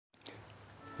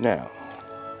Now,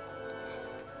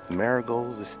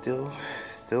 marigolds is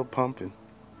still pumping.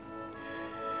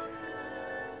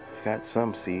 Got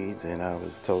some seeds, and I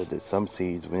was told that some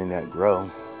seeds may not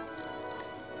grow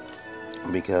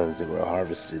because they were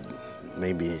harvested.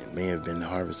 Maybe it may have been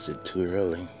harvested too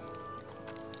early.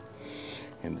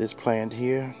 And this plant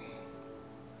here,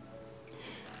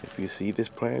 if you see this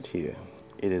plant here,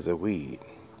 it is a weed.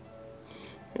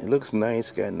 It looks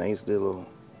nice, got nice little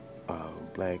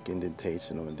black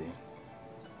indentation on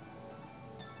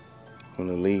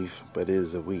the leaf, but it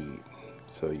is a weed.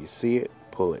 So you see it,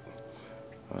 pull it.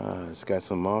 It's got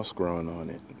some moss growing on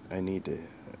it. I need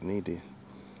to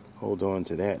hold on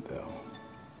to that though.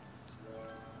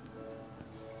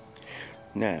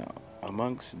 Now,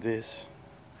 amongst this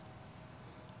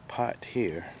pot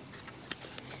here,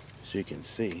 as you can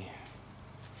see,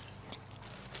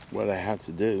 what I have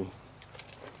to do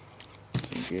is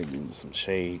get into some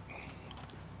shade.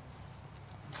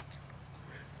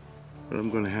 What I'm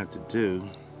going to have to do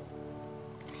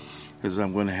is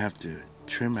I'm going to have to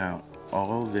trim out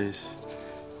all this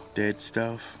dead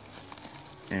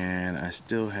stuff, and I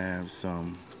still have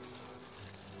some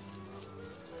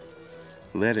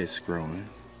lettuce growing.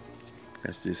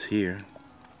 That's this here,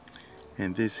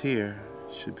 and this here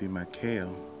should be my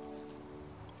kale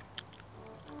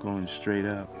going straight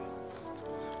up.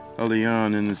 Early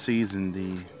on in the season,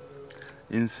 the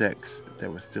insects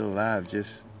that were still alive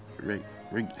just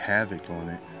wreaked havoc on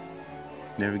it.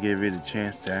 Never gave it a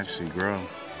chance to actually grow.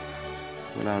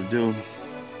 What I'll do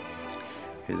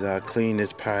is I'll clean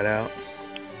this pot out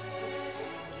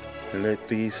and let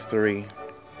these three,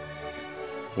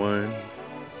 1,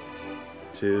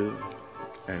 2,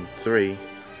 and 3,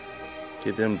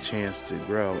 give them a chance to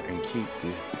grow and keep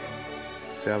the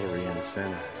celery in the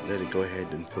center. Let it go ahead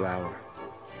and flower.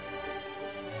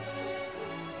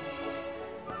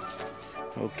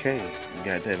 Okay, we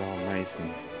got that all nice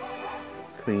and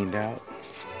cleaned out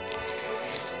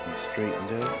and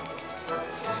straightened up.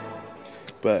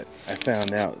 But I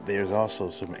found out there's also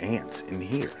some ants in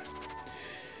here.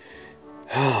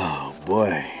 Oh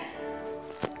boy.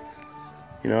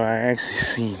 You know, I actually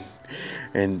seen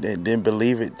and didn't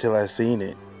believe it till I seen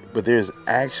it. But there's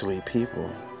actually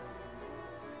people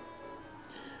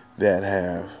that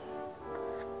have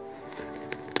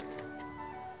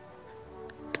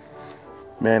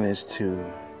managed to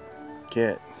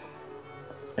get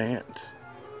ants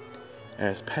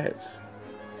as pets.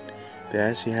 They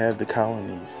actually have the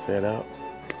colonies set up,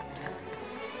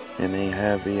 and they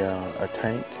have a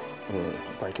tank, or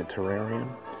like a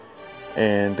terrarium,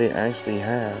 and they actually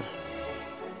have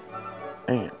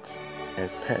ants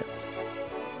as pets.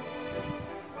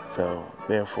 So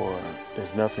therefore,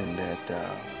 there's nothing that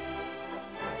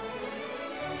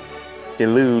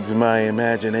eludes my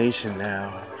imagination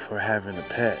now for having a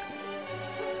pet.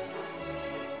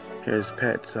 There's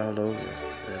pets all over.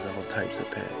 There's all types of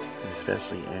pets,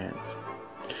 especially ants.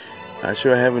 I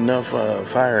sure have enough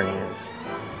fire ants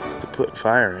to put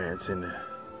fire ants in the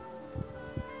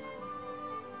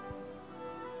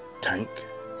tank.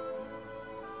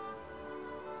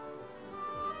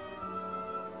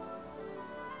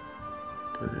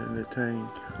 Put it in the tank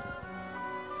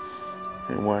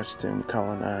and watch them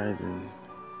colonize and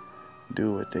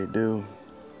do what they do.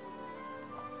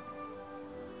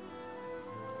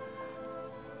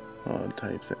 All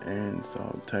types of ants,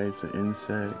 all types of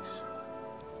insects.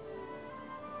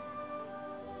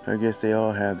 I guess they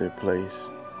all have their place.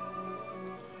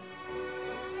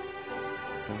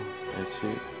 So that's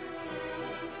it.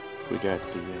 We got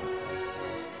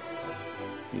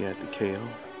the kale,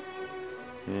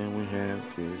 and we have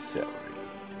the celery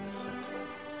in the center.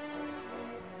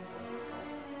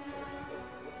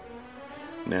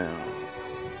 Now,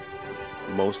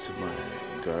 most of my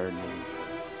gardening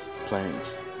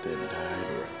plants that died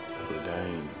or were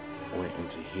dying went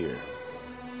into here,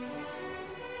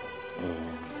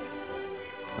 and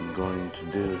I'm going to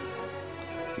do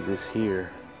this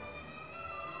here.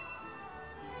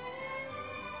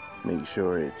 Make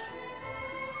sure it's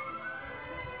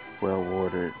well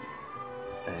watered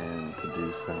and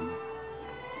produce some.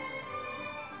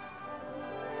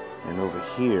 And over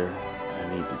here, I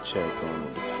need to check on the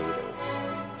potatoes.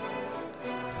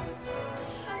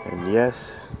 And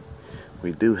yes,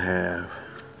 we do have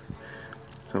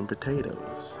some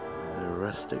potatoes, a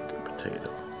rustic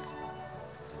potato.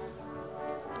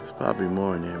 There's probably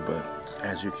more in there, but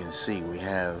as you can see, we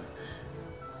have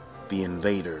the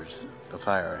invaders, the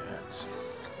fire ants.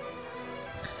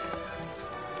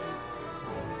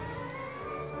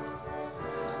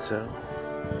 So,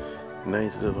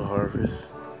 nice little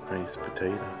harvest, nice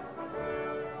potato.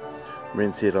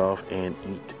 Rinse it off and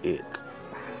eat it.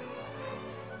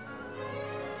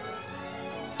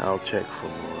 I'll check for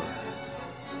more.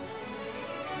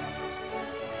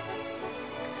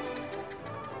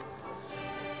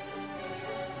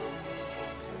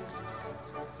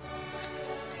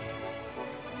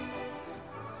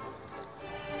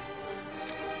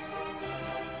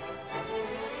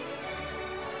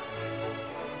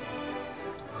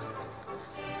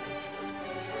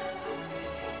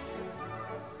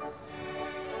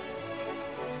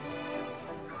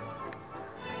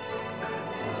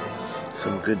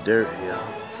 Some good dirt here.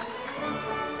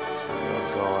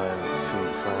 That's all I seem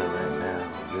to find right now.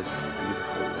 This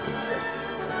beautiful little pesky,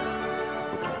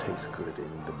 which will taste good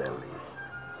in the belly.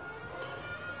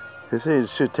 They say it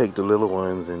should take the little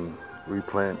ones and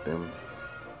replant them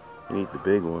and eat the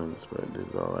big ones, but this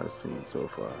is all I've seen so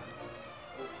far.